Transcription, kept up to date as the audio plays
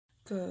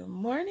Good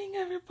morning,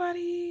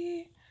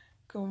 everybody.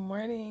 Good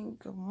morning.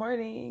 Good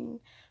morning.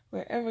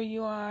 Wherever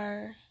you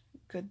are,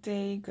 good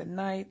day, good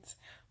night.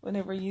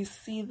 Whenever you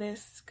see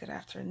this, good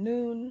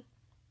afternoon.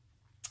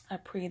 I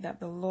pray that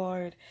the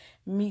Lord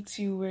meets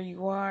you where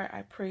you are.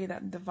 I pray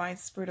that the divine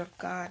Spirit of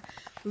God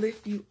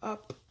lift you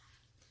up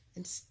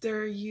and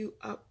stir you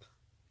up,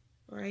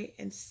 right?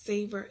 And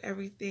savor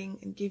everything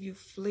and give you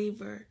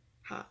flavor.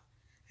 I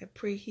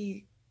pray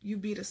you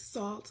be the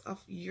salt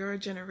of your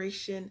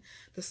generation,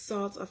 the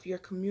salt of your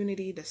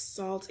community, the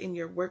salt in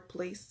your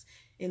workplace,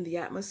 in the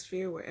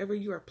atmosphere, wherever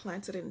you are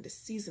planted in this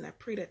season. I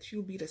pray that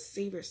you be the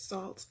savior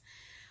salt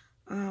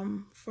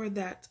for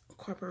that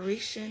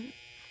corporation.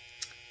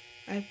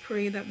 I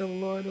pray that the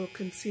Lord will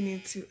continue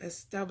to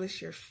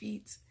establish your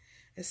feet,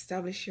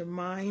 establish your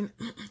mind,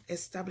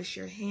 establish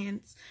your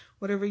hands.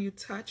 Whatever you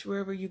touch,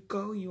 wherever you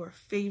go, you are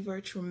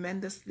favored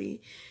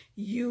tremendously.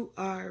 You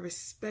are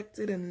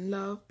respected and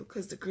loved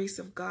because the grace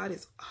of God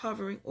is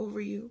hovering over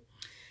you.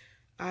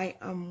 I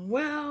am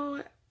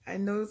well. I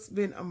know it's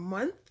been a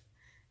month.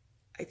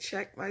 I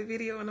checked my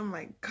video and I'm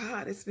like,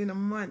 God, it's been a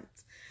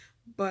month.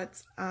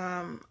 But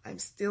I'm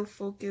still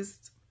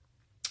focused.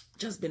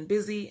 Just been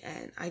busy,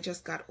 and I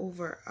just got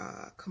over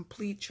a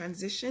complete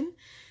transition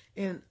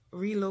in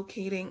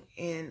relocating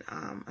in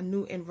a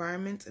new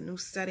environment, a new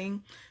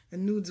setting, a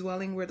new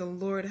dwelling where the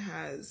Lord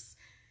has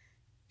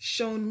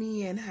shown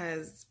me and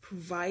has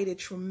provided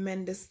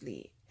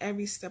tremendously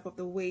every step of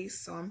the way.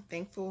 So I'm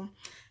thankful,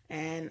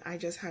 and I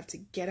just have to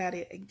get at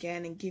it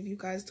again and give you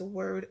guys the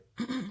word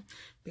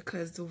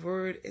because the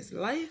word is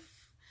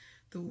life.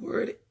 The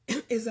word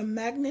is a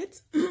magnet.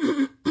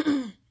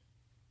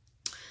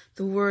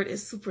 The word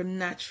is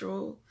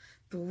supernatural.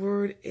 The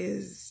word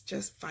is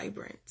just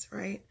vibrant,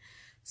 right?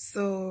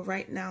 So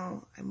right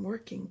now I'm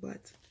working,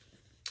 but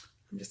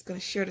I'm just going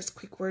to share this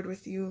quick word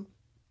with you.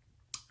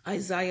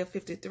 Isaiah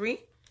 53.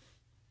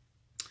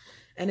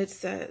 And it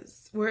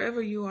says,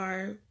 wherever you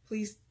are,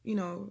 please,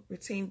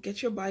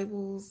 get your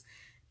Bibles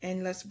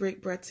and let's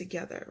break bread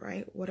together,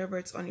 right? Whatever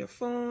it's on your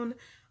phone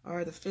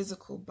or the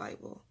physical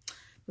Bible.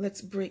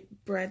 Let's break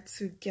bread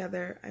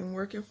together. I'm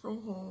working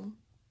from home.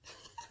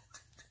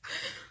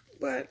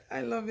 But I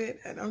love it,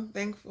 and I'm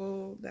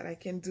thankful that I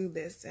can do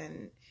this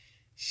and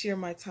share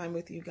my time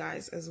with you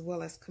guys as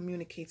well as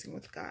communicating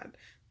with God.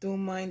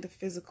 Don't mind the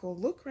physical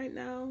look right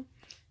now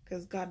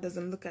because God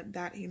doesn't look at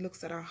that. He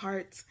looks at our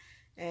hearts,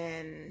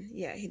 and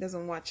yeah, he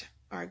doesn't watch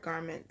our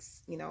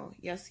garments.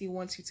 Yes, he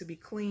wants you to be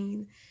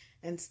clean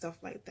and stuff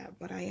like that,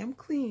 but I am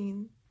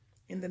clean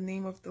in the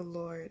name of the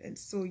Lord, and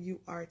so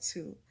you are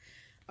too.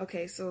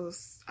 Okay, so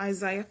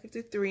Isaiah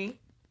 53,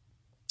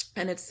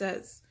 and it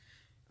says,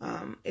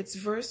 it's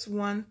verse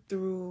 1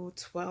 through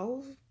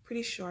 12,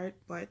 pretty short,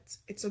 but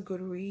it's a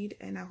good read,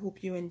 and I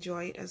hope you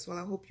enjoy it as well.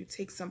 I hope you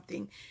take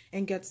something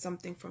and get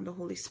something from the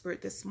Holy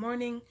Spirit this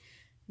morning,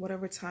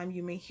 whatever time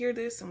you may hear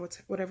this and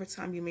whatever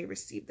time you may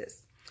receive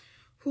this.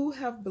 Who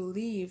have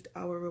believed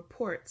our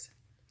report,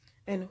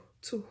 and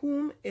to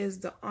whom is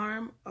the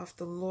arm of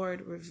the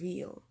Lord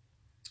revealed?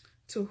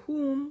 To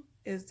whom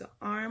is the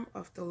arm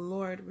of the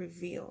Lord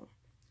revealed?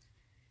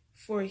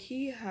 For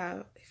he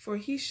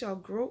shall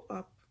grow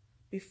up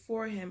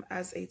before him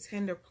as a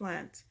tender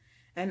plant,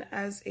 and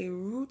as a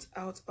root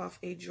out of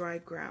a dry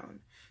ground.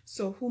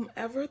 So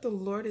whomever the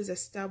Lord is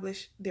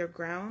established their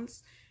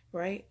grounds,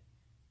 right?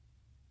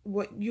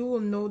 What you will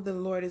know the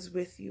Lord is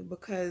with you,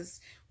 because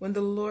when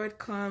the Lord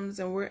comes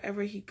and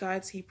wherever he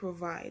guides, he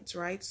provides,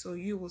 right? So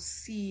you will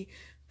see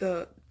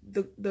the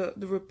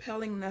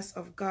repellingness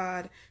of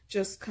God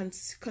just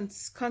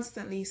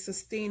constantly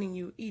sustaining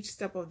you each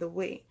step of the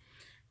way,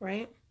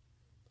 right?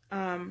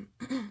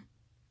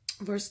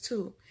 Verse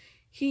 2.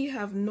 He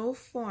have no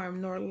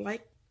form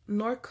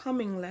nor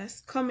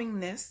comingness,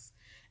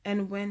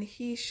 and when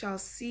he shall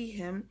see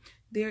him,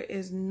 there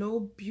is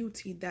no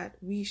beauty that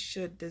we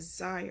should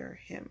desire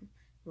him,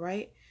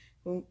 right?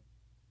 Well,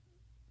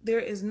 there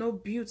is no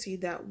beauty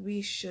that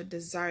we should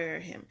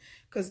desire him,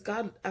 because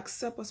God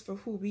accepts us for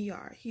who we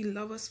are. He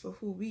loves us for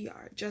who we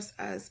are, just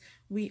as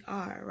we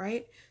are,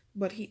 right?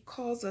 But he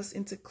calls us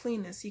into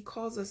cleanness. He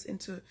calls us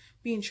into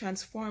being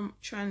transformed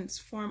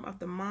of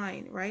the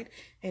mind, right?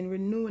 And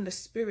renewing the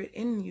spirit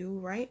in you,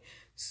 right?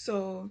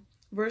 So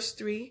verse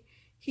 3,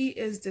 he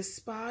is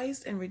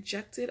despised and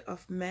rejected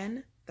of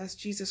men. That's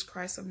Jesus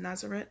Christ of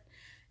Nazareth,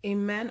 a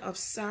man of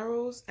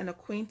sorrows and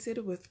acquainted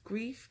with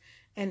grief.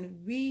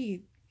 And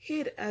we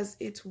hid as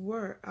it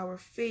were our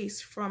face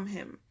from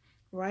him,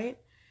 right?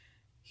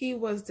 He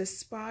was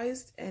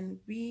despised and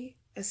we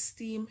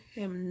esteem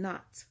him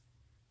not,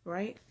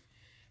 right?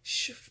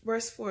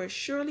 Verse 4,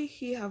 surely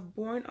he have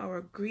borne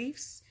our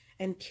griefs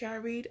and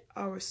carried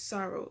our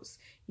sorrows,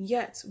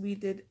 yet we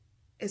did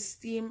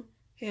esteem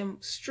him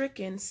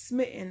stricken,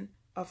 smitten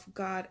of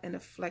God, and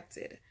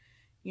afflicted.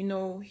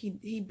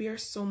 He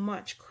bears so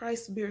much.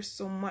 Christ bears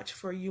so much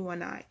for you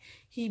and I.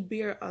 He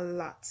bear a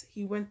lot.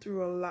 He went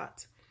through a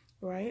lot,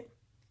 right?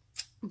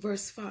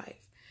 Verse 5,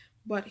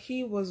 But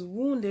he was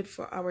wounded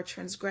for our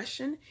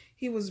transgression,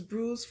 he was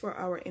bruised for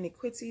our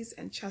iniquities,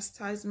 and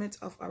chastisement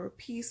of our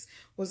peace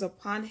was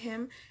upon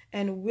him,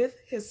 and with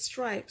his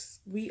stripes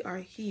we are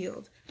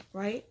healed.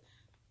 Right?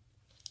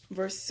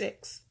 Verse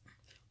 6.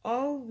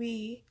 All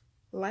we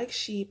like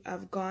sheep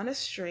have gone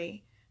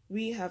astray,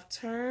 we have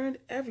turned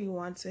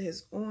everyone to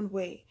his own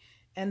way,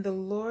 and the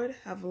Lord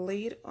have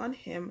laid on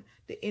him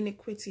the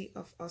iniquity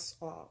of us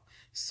all.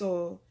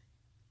 So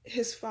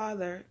his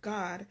father,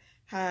 God,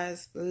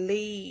 has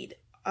laid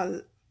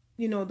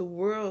the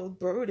world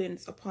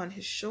burdens upon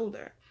his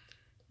shoulder.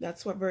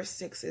 That's what verse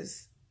 6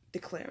 is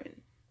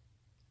declaring.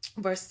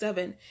 Verse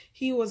 7,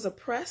 he was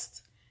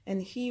oppressed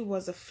and he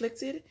was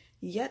afflicted,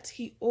 yet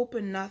he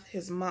opened not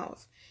his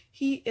mouth.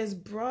 He is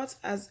brought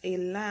as a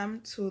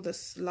lamb to the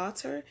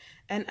slaughter,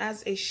 and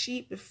as a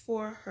sheep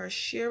before her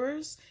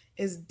shearers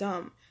is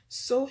dumb,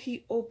 so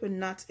he opened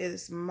not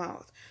his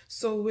mouth.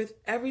 So with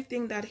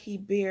everything that he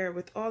bare,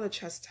 with all the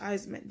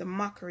chastisement, the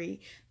mockery,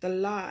 the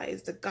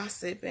lies, the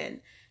gossip, and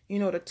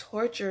the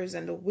tortures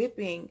and the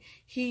whipping,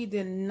 he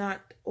did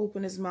not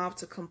open his mouth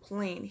to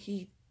complain.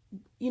 He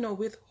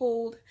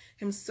withhold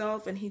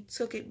himself, and he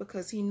took it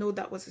because he knew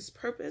that was his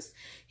purpose.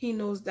 He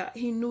knew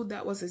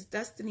that was his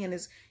destiny and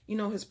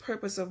his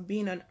purpose of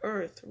being on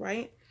earth,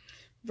 right?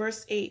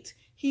 Verse 8,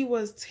 he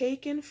was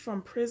taken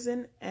from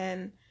prison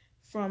and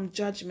from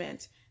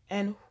judgment,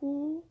 and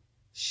who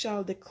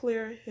shall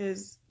declare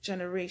his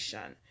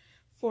generation?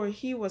 For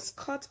he was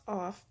cut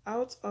off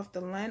out of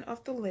the land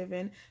of the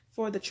living,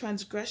 for the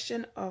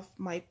transgression of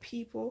my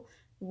people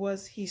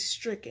was he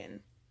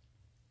stricken.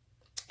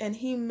 And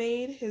he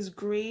made his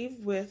grave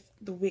with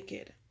the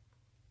wicked,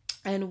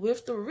 and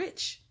with the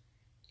rich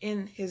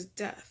in his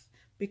death,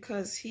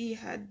 because he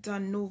had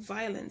done no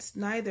violence,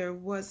 neither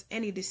was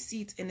any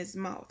deceit in his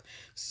mouth.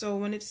 So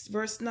when it's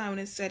verse 9, when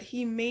it said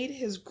he made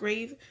his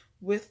grave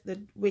with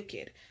the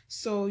wicked,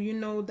 so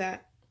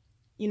that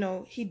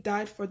he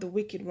died for the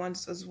wicked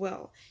ones as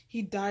well.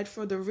 He died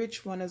for the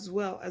rich one as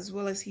well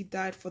as he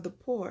died for the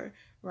poor,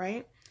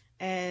 right?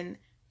 And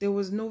there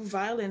was no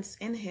violence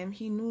in him.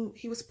 He knew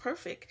he was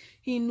perfect.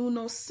 He knew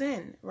no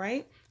sin,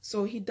 right?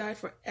 So he died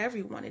for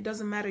everyone. It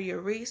doesn't matter your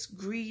race,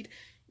 greed,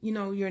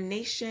 your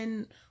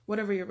nation,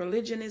 whatever your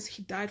religion is.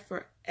 He died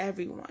for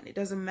everyone. It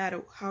doesn't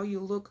matter how you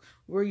look,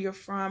 where you're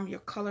from, your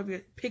color,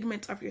 your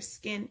pigment of your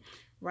skin,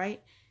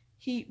 right?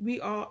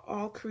 We are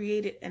all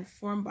created and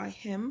formed by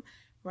him,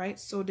 right?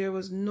 So there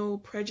was no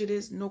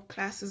prejudice, no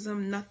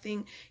classism,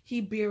 nothing.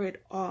 He bare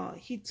it all.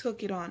 He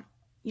took it on.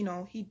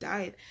 He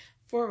died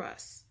for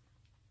us.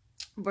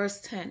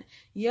 Verse 10,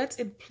 yet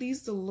it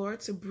pleased the Lord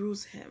to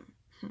bruise him.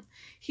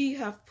 He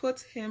hath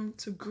put him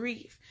to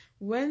grief.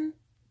 When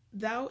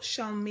thou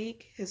shalt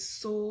make his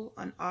soul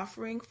an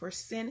offering for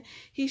sin,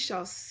 he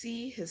shall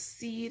see his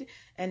seed,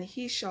 and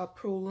he shall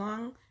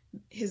prolong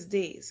his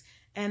days,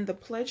 and the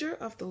pleasure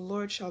of the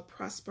Lord shall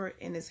prosper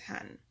in his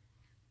hand.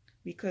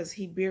 Because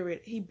he bared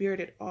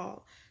it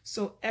all.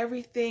 So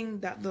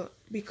everything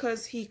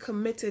because he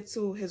committed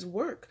to his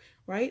work,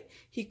 right?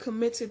 He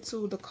committed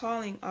to the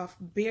calling of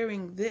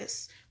bearing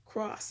this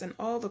cross and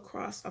all the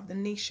cross of the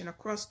nation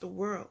across the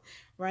world,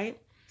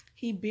 right?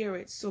 He bare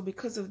it. So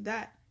because of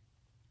that,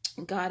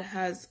 God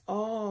has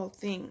all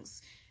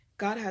things.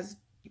 God has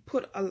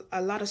put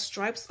a lot of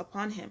stripes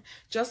upon him,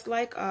 just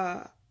like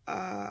a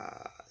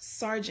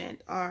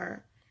sergeant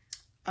or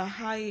a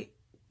high,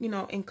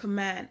 in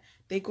command.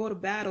 They go to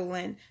battle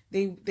and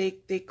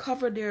they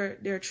cover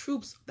their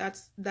troops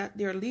that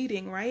they're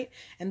leading, right?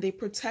 And they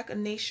protect a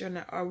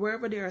nation, or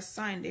wherever they're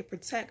assigned, they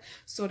protect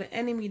so the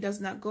enemy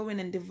does not go in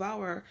and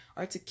devour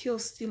or to kill,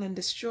 steal, and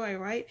destroy,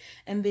 right?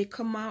 And they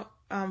come out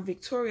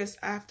victorious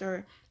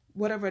after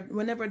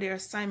whenever their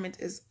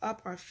assignment is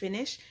up or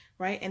finished,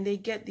 right? And they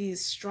get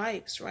these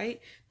stripes,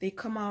 right? They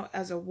come out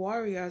as a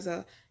warrior, as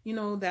a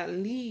that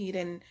lead,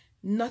 and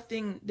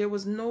there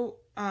was no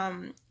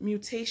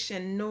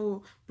mutation,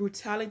 no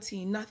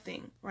brutality,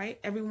 nothing, right?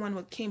 Everyone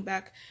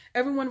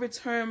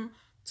returned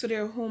to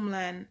their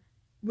homeland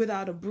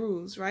without a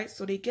bruise, right?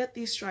 So they get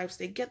these stripes,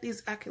 they get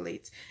these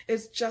accolades.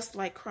 It's just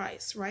like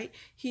Christ, right?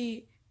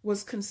 He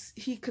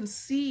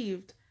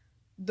conceived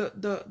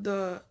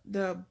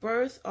the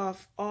birth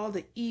of all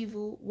the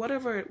evil,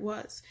 whatever it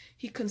was.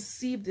 He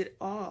conceived it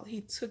all.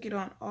 He took it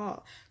on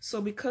all.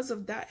 So because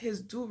of that,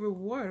 his due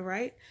reward,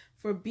 right,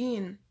 for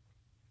being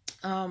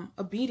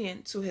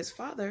obedient to his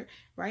father,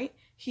 right,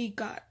 he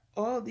got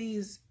all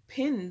these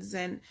pins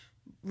and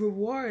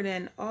reward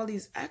and all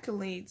these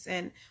accolades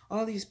and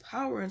all these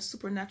power and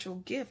supernatural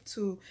gift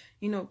to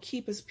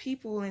keep his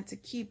people and to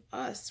keep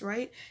us,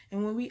 right?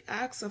 And when we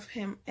ask of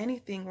him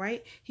anything,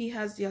 right, he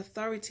has the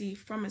authority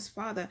from his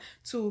father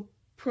to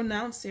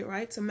pronounce it,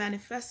 right, to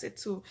manifest it,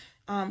 to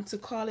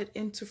call it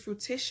into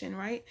fruition,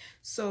 right?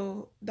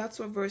 So that's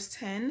what verse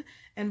 10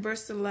 and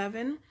verse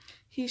 11,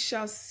 he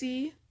shall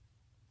see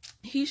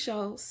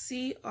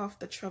of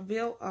the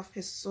travail of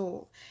his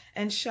soul,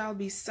 and shall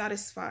be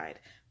satisfied.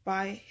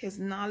 By his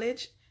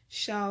knowledge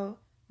shall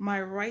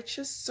my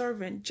righteous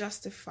servant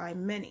justify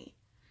many.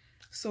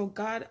 So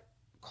God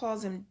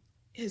calls him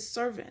his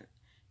servant,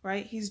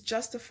 right? He's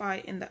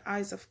justified in the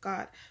eyes of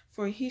God,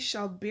 for he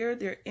shall bear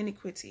their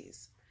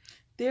iniquities.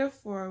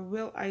 Therefore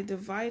will I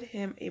divide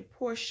him a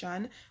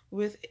portion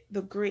with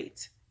the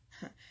great,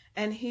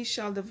 and he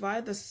shall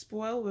divide the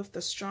spoil with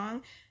the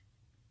strong,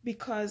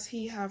 because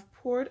he have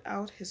poured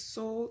out his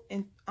soul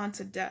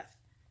unto death.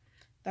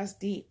 That's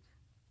deep.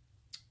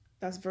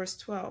 That's verse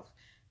 12.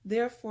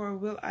 Therefore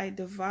will I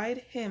divide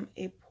him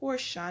a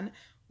portion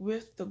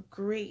with the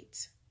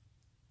great,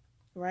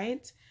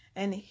 right?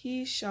 And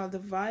he shall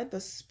divide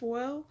the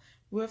spoil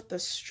with the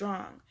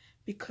strong,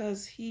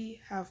 because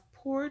he have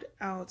poured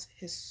out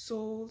his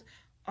soul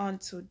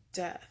unto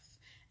death.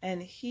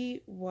 And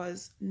he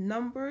was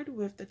numbered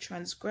with the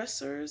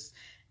transgressors,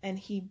 and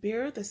he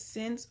bare the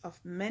sins of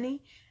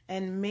many,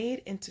 and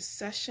made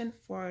intercession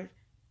for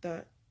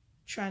the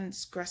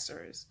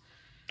transgressors.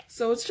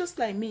 So it's just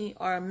like me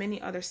or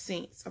many other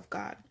saints of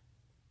God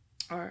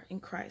are in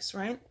Christ,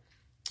 right?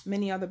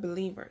 Many other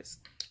believers.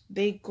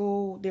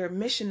 They're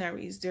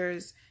missionaries.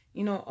 There's,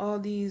 all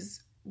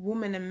these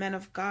women and men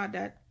of God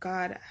that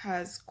God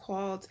has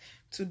called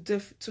to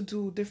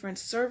do different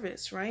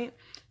service, right?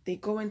 They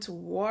go into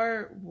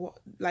war,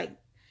 like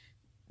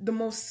the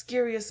most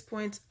scariest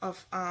point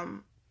of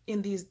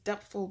in these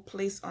depthful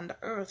place on the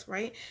earth,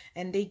 right?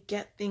 And they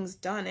get things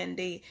done, and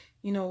they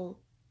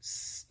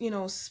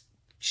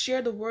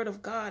share the word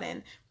of God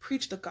and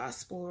preach the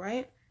gospel,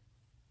 right?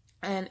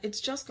 And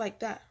it's just like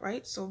that,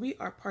 right? So we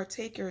are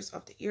partakers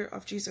of the ear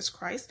of Jesus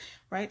Christ,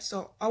 right?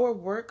 So our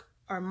work,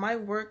 or my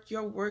work,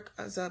 your work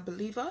as a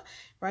believer,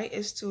 right,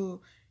 is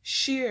to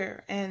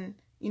share and,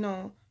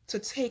 to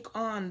take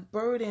on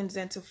burdens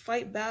and to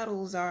fight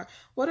battles, or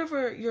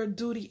whatever your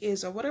duty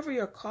is, or whatever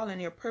your calling,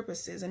 your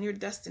purpose is, and your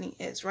destiny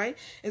is, right?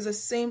 Is the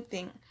same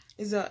thing.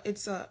 It's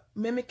a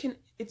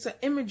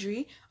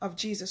imagery of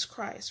Jesus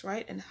Christ,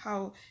 right? And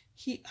how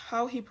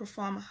he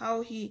performed,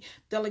 how he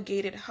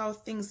delegated, how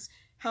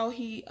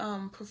he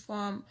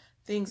performed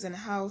things, and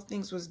how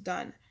things was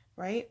done,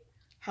 right?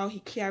 How he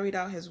carried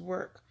out his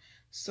work.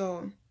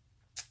 So,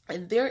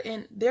 and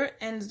there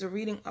ends the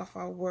reading of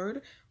our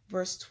word,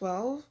 verse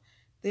 12.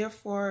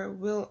 Therefore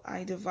will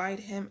I divide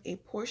him a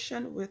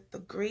portion with the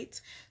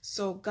great.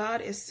 So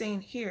God is saying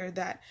here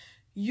that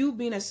you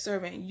being a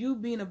servant, you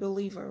being a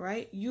believer,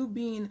 right? You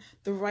being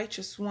the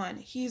righteous one,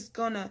 he's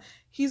gonna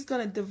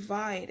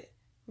divide,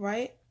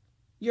 right?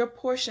 Your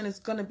portion is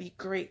gonna be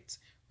great,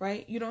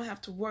 right? You don't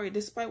have to worry,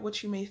 despite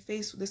what you may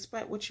face,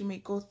 despite what you may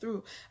go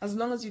through, as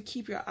long as you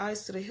keep your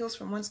eyes to the hills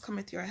from whence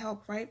cometh your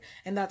help, right?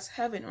 And that's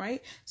heaven,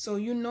 right? So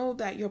you know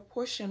that your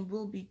portion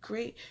will be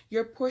great.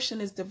 Your portion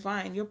is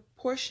divine. Your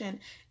portion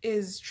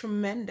is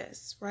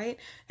tremendous, right?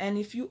 And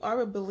if you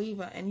are a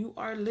believer and you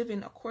are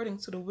living according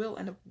to the will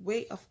and the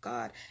way of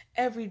God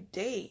every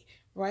day,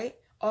 right?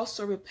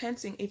 Also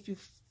repenting if you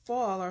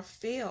fall or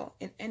fail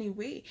in any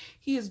way,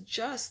 he is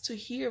just to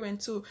hear and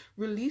to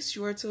release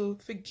you or to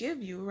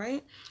forgive you,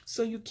 right?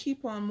 So you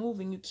keep on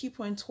moving, you keep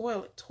on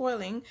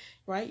toiling,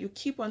 right? You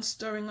keep on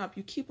stirring up,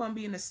 you keep on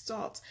being a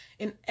salt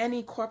in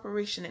any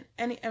corporation, in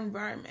any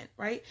environment,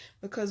 right?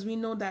 Because we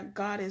know that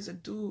God is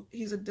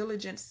he's a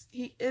diligence,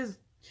 he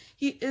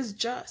is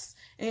just,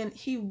 and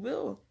he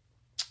will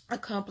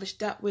accomplish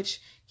that which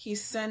he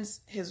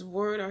sends his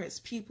word or his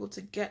people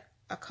to get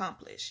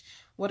accomplished.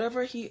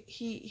 Whatever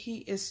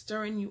he is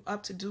stirring you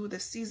up to do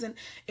this season,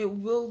 it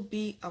will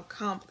be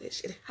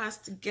accomplished. It has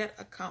to get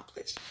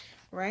accomplished,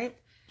 right?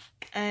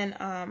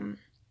 And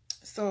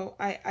so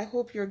I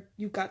hope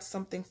you got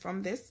something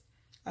from this.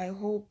 I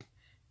hope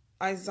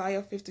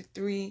Isaiah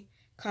 53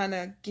 kind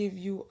of give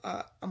you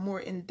a more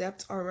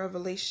in-depth or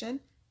revelation.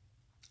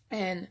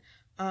 And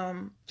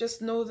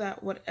just know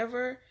that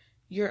whatever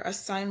your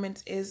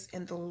assignment is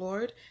in the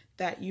Lord,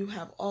 that you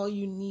have all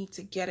you need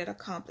to get it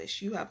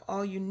accomplished. You have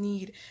all you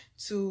need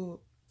to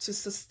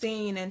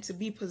sustain and to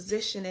be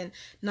positioned and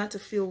not to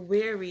feel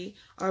weary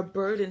or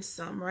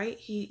burdensome, right?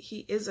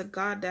 He is a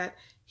God that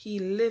he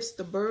lifts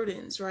the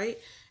burdens, right?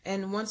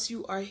 And once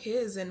you are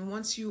his, and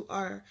once you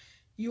are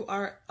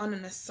on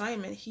an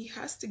assignment, he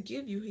has to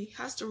give you, he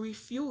has to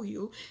refuel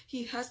you,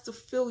 he has to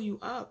fill you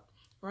up,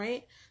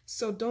 right?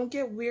 So don't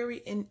get weary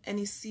in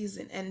any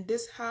season. And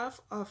this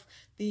half of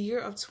the year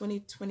of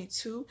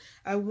 2022,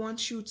 I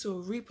want you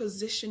to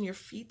reposition your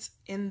feet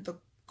in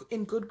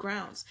good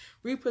grounds.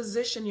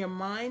 Reposition your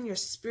mind, your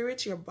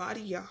spirit, your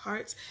body, your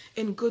heart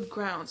in good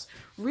grounds.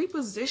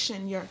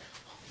 Reposition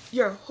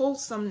your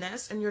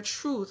wholesomeness and your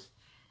truth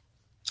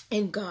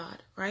in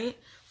God, right?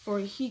 For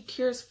he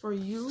cares for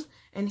you,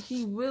 and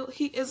he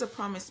is a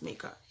promise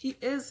maker. He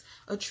is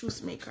a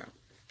truth maker,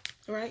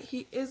 right?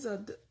 He is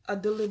a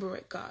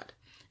deliberate God,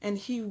 and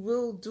he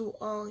will do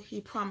all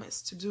he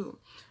promised to do,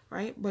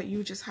 right? But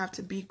you just have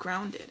to be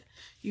grounded.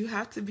 You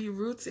have to be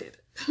rooted.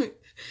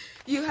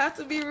 You have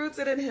to be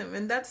rooted in him,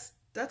 and that's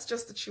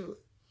just the truth.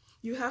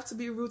 You have to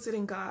be rooted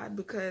in God,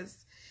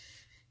 because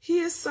he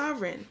is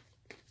sovereign.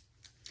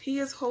 He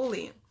is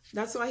holy.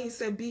 That's why he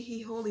said, be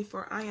ye holy,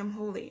 for I am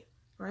holy,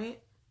 right?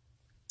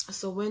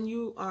 So when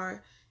you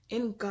are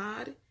in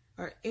God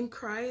or in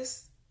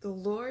Christ, the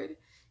Lord,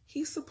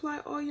 He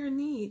supply all your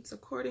needs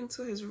according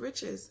to his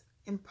riches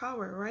in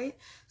power, right?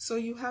 So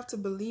you have to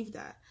believe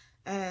that.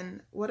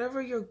 And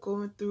whatever you're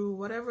going through,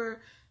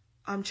 whatever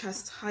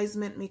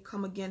chastisement may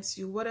come against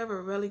you,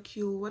 whatever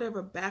ridicule,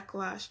 whatever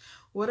backlash,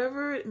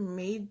 whatever it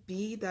may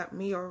be that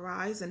may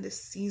arise in this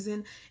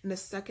season, in the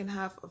second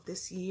half of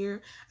this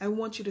year, I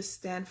want you to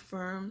stand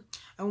firm.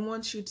 I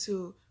want you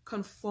to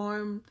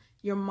conform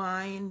your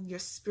mind, your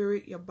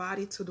spirit, your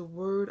body to the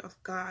word of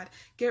God.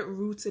 Get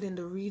rooted in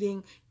the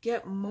reading,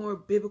 get more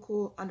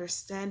biblical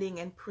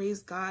understanding, and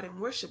praise God and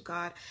worship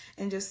God,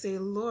 and just say,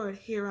 Lord,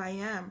 here I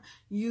am.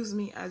 Use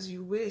me as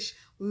you wish.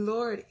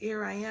 Lord,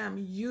 here I am.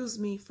 Use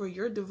me for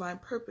your divine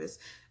purpose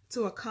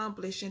to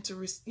accomplish and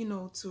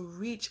to, to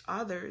reach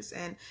others.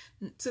 And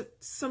to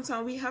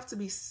sometimes we have to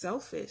be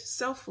selfless.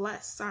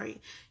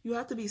 You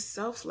have to be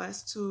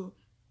selfless to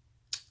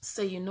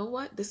say, you know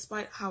what,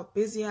 despite how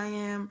busy I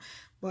am,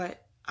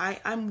 but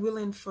I'm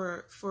willing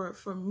for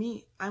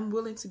me, I'm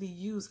willing to be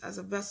used as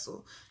a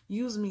vessel.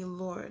 Use me,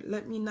 Lord.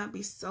 Let me not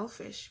be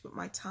selfish with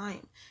my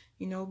time,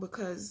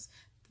 because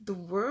the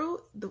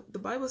world, the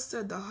Bible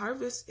said the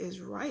harvest is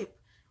ripe,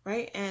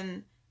 right?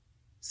 And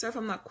sorry if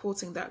I'm not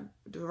quoting that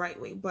the right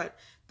way, but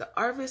the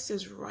harvest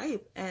is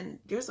ripe, and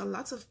there's a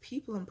lot of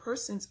people and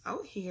persons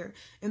out here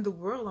in the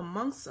world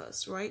amongst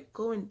us, right?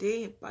 Going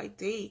day by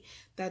day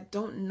that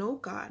don't know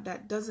God,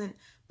 that doesn't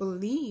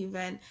believe,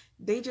 and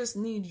they just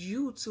need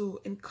you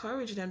to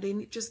encourage them.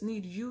 They just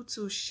need you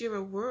to share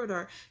a word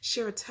or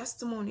share a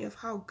testimony of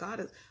how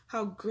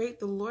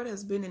great the Lord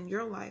has been in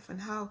your life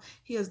and how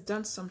he has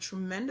done some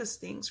tremendous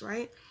things,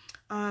 right?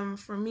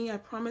 For me, I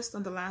promised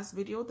on the last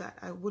video that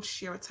I would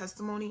share a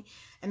testimony,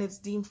 and it's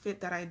deemed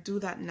fit that I do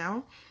that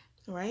now,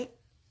 right?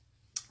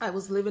 I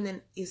was living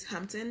in East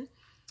Hampton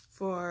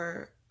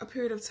for a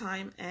period of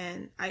time,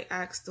 and I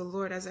asked the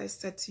Lord, as I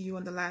said to you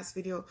in the last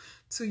video,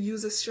 to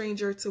use a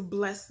stranger to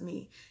bless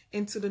me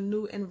into the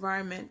new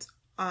environment,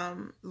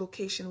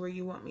 location where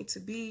you want me to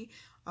be,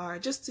 or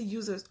just to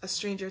use a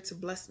stranger to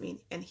bless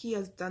me. And he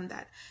has done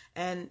that,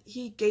 and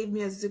he gave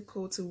me a zip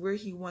code to where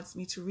he wants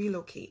me to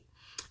relocate.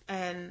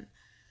 And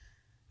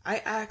I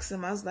asked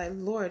him, I was like,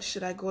 Lord,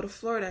 should I go to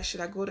Florida?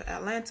 Should I go to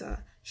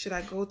Atlanta? Should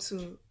I go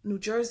to New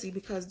Jersey?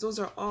 Because those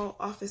are all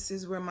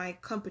offices where my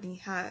company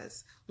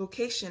has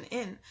location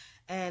in.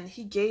 And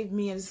he gave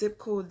me a zip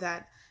code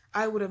that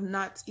I would have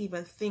not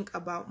even think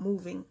about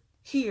moving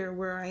here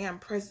where I am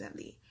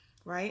presently,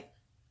 right?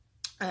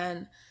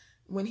 And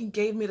when he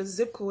gave me the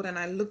zip code and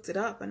I looked it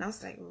up, and I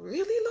was like,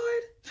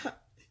 really, Lord?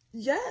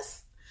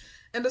 Yes.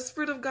 And the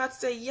Spirit of God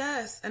said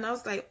yes. And I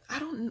was like, I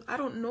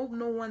don't know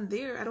no one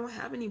there. I don't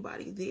have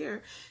anybody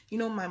there.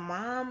 My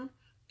mom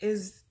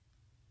is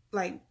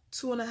like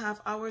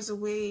 2.5 hours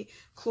away.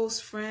 Close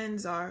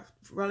friends or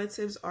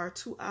relatives are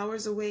 2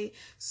 hours away.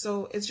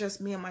 So it's just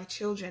me and my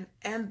children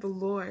and the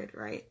Lord,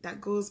 right? That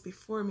goes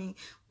before me.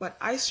 But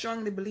I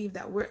strongly believe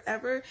that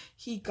wherever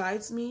he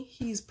guides me,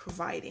 he's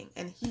providing,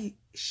 and he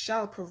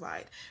shall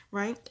provide,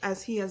 right?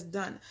 As he has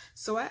done.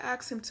 So I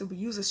asked him to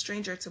use a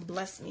stranger to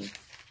bless me,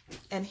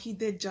 and he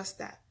did just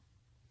that.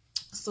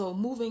 So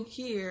moving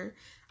here,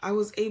 I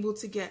was able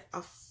to get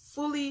a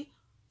full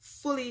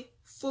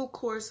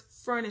course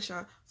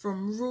furniture,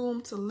 from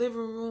room to living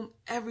room,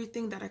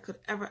 everything that I could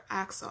ever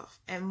ask of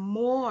and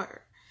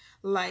more.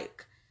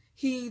 Like,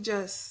 he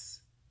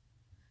just,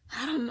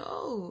 I don't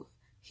know,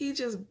 he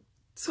just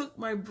took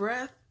my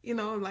breath,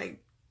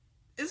 like,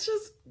 it's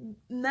just,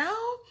 now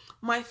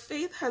my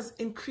faith has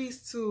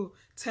increased to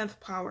 10th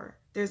power.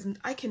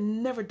 I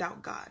can never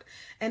doubt God.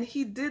 And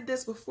he did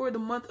this before the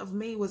month of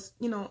May was,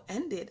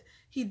 ended.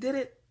 He did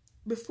it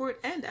before it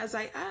ended, as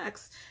I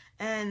asked.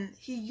 And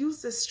he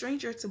used a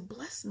stranger to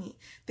bless me.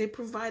 They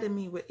provided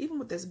me even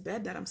with this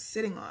bed that I'm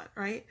sitting on,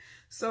 right?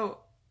 So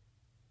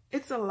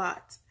it's a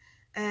lot.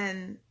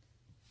 And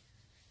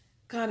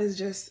God is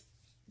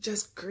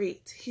just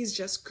great. He's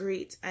just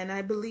great. And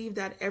I believe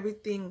that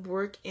everything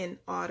worked in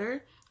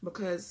order,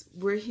 because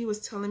where he was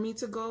telling me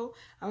to go,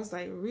 I was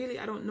like, really?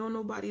 I don't know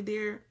nobody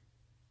there,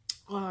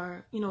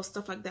 or,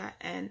 stuff like that.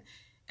 And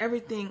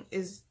everything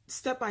is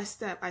step by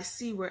step. I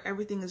see where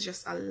everything is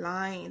just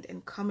aligned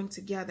and coming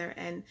together,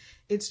 and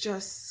it's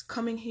just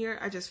coming here.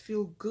 I just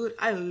feel good.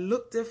 I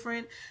look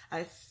different.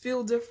 I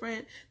feel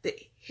different. The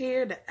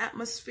hair, the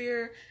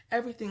atmosphere,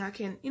 everything I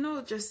can,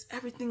 just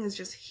everything is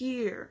just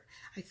here.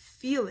 I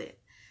feel it.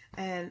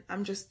 And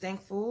I'm just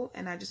thankful,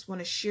 and I just want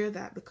to share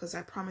that because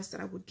I promised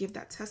that I would give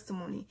that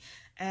testimony.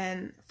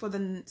 And for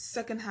the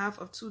second half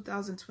of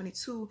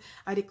 2022,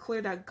 I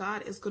declare that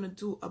God is going to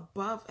do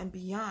above and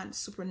beyond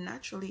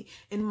supernaturally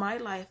in my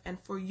life and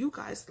for you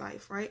guys'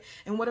 life, right?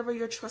 And whatever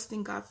you're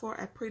trusting God for,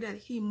 I pray that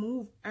he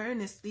move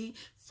earnestly,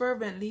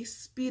 fervently,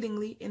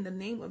 speedily in the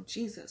name of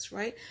Jesus,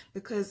 right?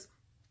 Because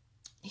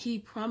he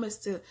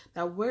promised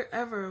that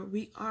wherever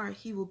we are,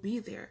 he will be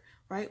there,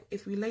 right?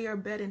 If we lay our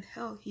bed in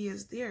hell, he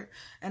is there.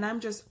 And I'm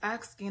just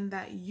asking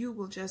that you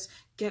will just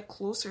get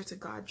closer to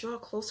God, draw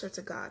closer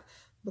to God,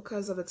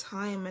 because of the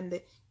time and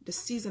the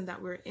season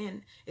that we're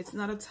in. It's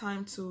not a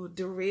time to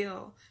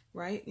derail,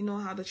 right? You know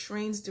how the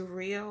trains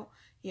derail?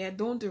 Yeah,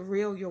 don't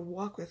derail your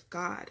walk with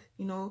God.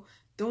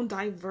 Don't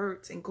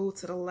divert and go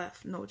to the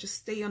left. No, just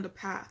stay on the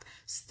path.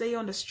 Stay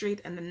on the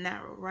straight and the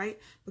narrow, right?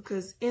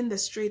 Because in the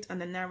straight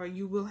and the narrow,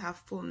 you will have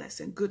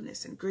fullness and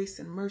goodness and grace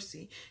and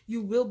mercy.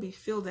 You will be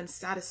filled and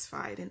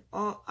satisfied in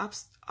all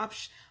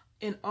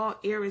in all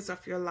areas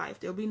of your life.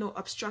 There'll be no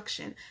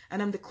obstruction,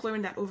 and I'm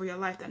declaring that over your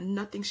life, that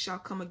nothing shall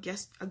come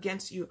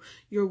against you.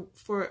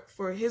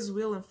 For his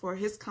will and for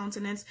his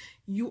countenance,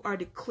 you are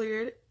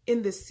declared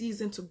in this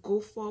season to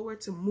go forward,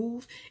 to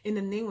move in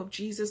the name of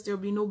Jesus. There'll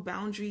be no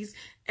boundaries.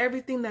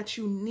 Everything that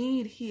you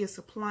need, he is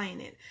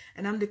supplying it,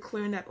 and I'm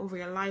declaring that over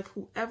your life.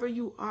 Whoever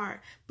you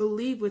are,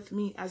 believe with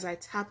me as I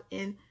tap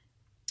in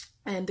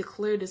and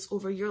declare this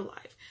over your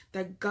life,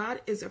 that God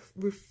is a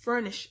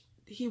refurnish.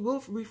 He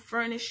will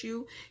refurnish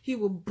you. He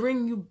will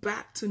bring you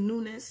back to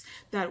newness.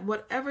 That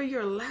whatever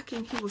you're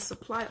lacking, he will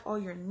supply all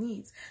your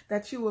needs.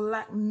 That you will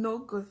lack no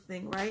good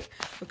thing, right?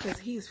 Because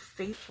he is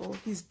faithful.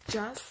 He's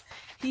just.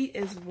 He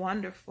is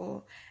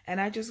wonderful.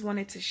 And I just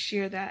wanted to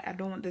share that. I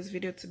don't want this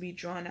video to be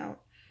drawn out.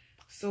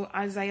 So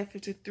Isaiah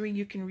 53,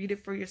 you can read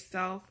it for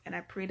yourself. And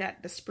I pray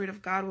that the Spirit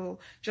of God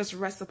will just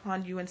rest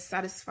upon you and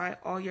satisfy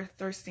all your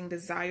thirsting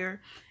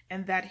desire,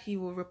 and that he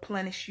will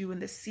replenish you in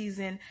the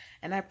season.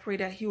 And I pray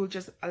that he will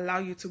just allow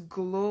you to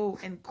glow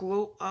and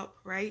glow up,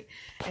 right?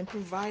 And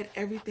provide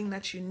everything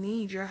that you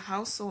need. Your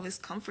household is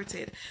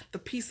comforted. The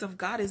peace of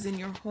God is in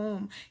your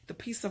home. The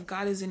peace of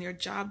God is in your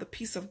job. The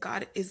peace of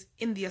God is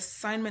in the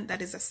assignment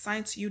that is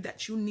assigned to you,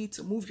 that you need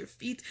to move your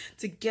feet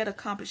to get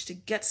accomplished, to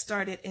get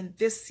started in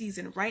this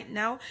season right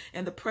now.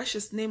 In the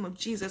precious name of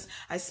Jesus,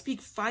 I speak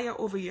fire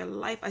over your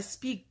life. I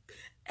speak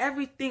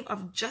everything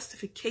of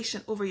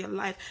justification over your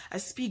life. I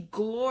speak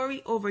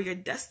glory over your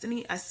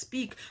destiny. I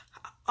speak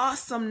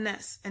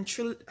awesomeness and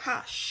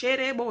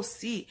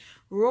sherebosi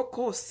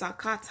roko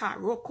sakata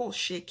roko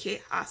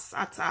sheke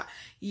asata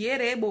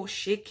yerebo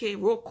sheke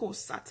roko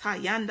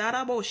sata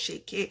yandarabo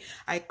sheke.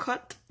 I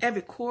cut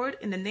every cord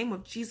in the name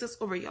of Jesus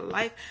over your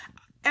life.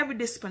 Every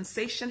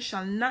dispensation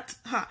shall not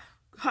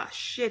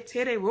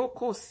shetere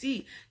roko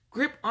si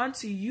grip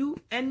onto you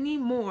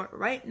anymore.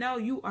 Right now,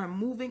 you are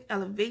moving,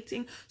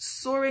 elevating,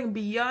 soaring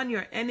beyond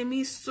your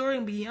enemies,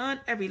 soaring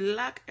beyond every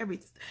lack, every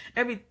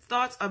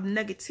thought of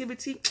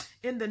negativity.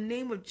 In the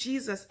name of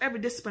Jesus, every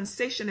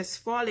dispensation is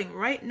falling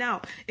right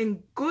now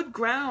in good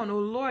ground, oh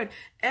Lord.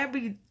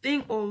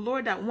 Everything, oh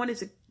Lord, that wanted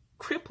to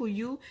cripple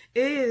you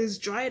is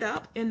dried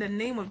up in the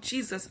name of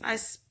Jesus. I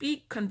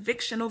speak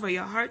conviction over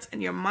your heart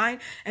and your mind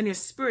and your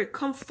spirit.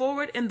 Come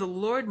forward in the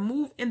Lord.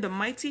 Move in the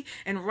mighty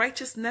and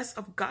righteousness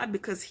of God,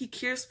 because he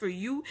cares for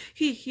you.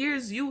 He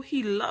hears you.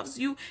 He loves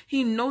you.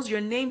 He knows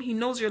your name. He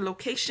knows your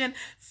location.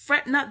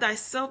 Fret not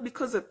thyself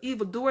because of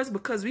evildoers,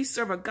 because we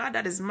serve a God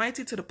that is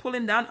mighty to the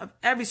pulling down of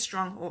every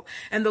stronghold.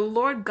 And the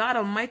Lord God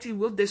Almighty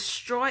will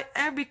destroy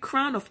every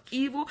crown of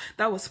evil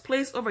that was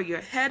placed over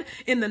your head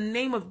in the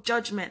name of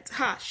judgment.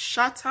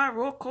 Shata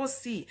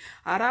rokosi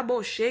arabo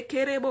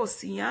shekerebo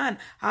sian.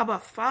 Abba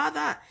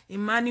Father,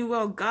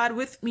 Emmanuel, God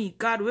with me,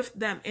 God with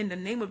them, in the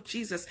name of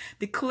Jesus.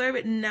 Declare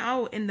it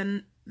now in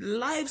the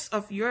lives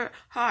of your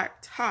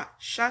heart.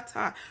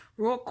 Shata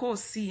roko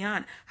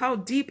sian. How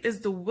deep is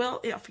the well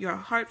of your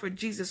heart for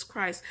Jesus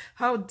Christ?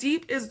 How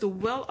deep is the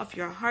well of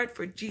your heart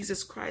for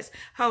Jesus Christ?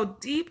 How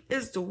deep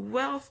is the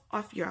well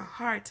of your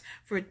heart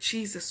for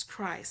Jesus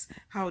Christ?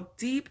 How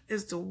deep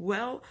is the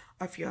well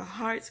of your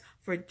heart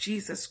for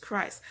Jesus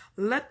Christ?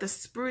 Let the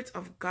Spirit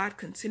of God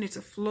continue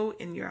to flow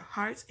in your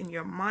heart, in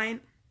your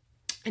mind,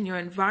 in your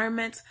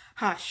environment.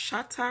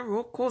 Shata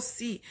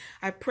rokosi.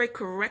 I pray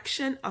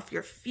correction of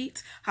your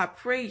feet. I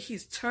pray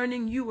he's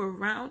turning you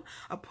around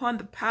upon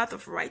the path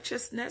of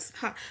righteousness.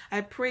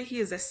 I pray he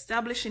is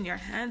establishing your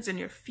hands and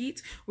your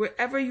feet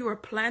wherever you are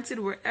planted,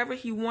 wherever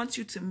he wants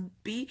you to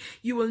be.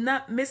 You will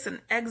not miss an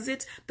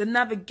exit. The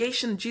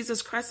navigation,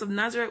 Jesus Christ of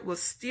Nazareth, will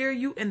steer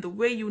you in the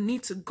way you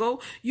need to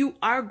go. You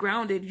are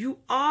grounded. You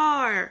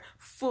are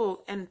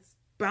full and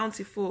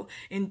bountiful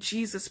in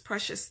Jesus'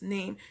 precious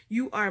name.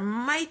 You are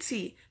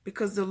mighty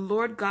because the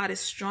Lord God is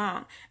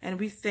strong, and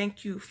we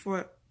thank you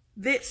for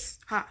this.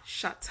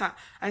 Shata.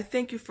 I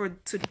thank you for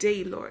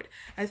today, Lord.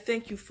 I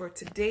thank you for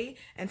today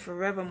and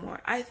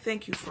forevermore. I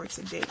thank you for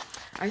today.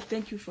 I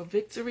thank you for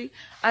victory.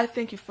 I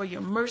thank you for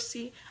your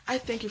mercy. I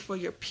thank you for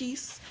your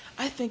peace.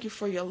 I thank you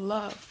for your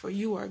love, for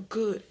you are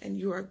good and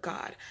you are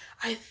God.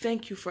 I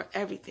thank you for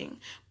everything.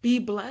 Be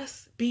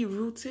blessed, be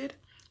rooted,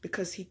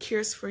 because he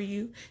cares for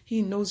you.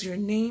 He knows your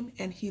name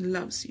and he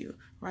loves you,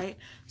 right?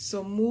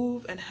 So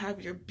move and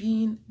have your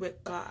being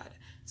with God.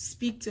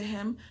 Speak to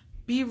him.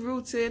 Be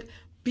rooted.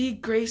 Be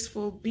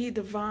graceful. Be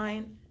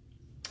divine,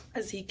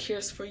 as he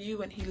cares for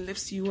you and he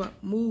lifts you up.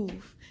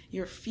 Move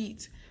your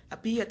feet.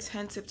 Be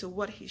attentive to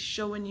what he's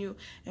showing you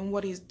and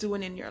what he's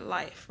doing in your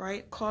life,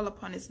 right? Call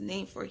upon his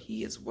name, for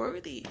he is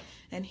worthy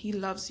and he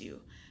loves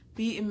you.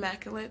 Be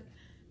immaculate.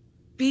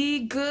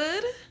 Be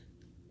good.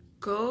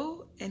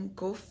 Go and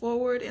go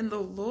forward in the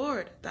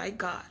Lord thy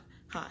God.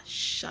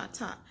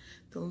 Shata.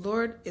 The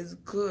Lord is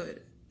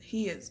good.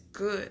 He is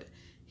good.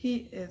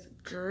 He is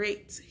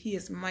great. He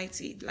is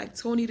mighty. Like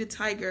Tony the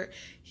Tiger,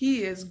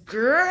 he is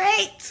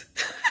great.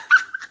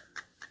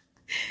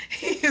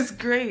 He is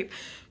great.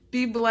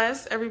 Be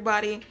blessed,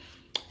 everybody.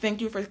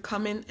 Thank you for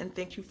coming, and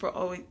thank you for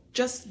always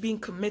just being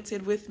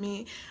committed with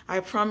me. I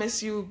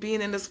promise you,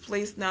 being in this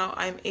place now,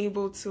 I'm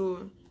able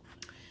to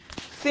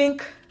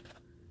think,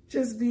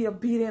 just be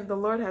obedient. The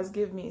Lord has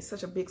given me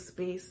such a big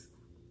space.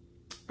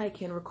 I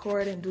can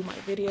record and do my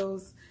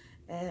videos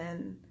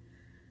and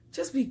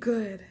just be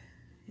good.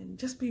 And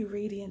just be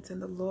radiant in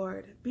the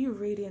Lord. Be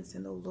radiant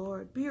in the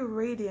Lord. Be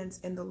radiant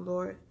in the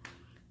Lord.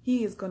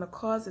 He is going to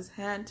cause his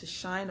hand to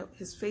shine,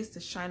 his face to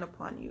shine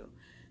upon you.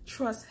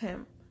 Trust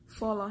him.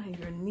 Fall on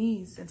your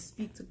knees and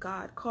speak to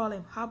God. Call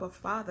him, Abba,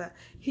 Father.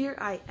 Here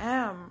I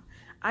am.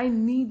 I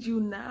need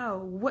you now.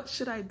 What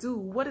should I do?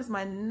 What is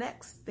my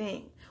next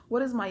thing?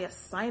 What is my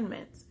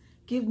assignment?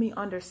 Give me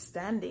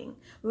understanding.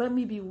 Let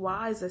me be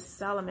wise as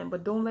Solomon,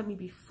 but don't let me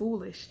be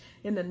foolish.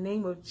 In the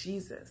name of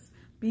Jesus.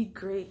 Be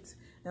great.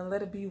 And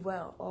let it be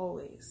well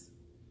always.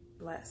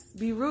 Bless.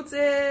 Be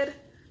rooted.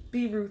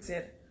 Be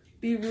rooted.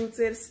 Be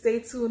rooted.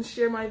 Stay tuned.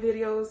 Share my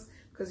videos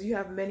because you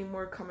have many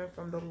more coming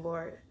from the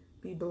Lord.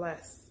 Be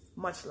blessed.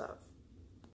 Much love.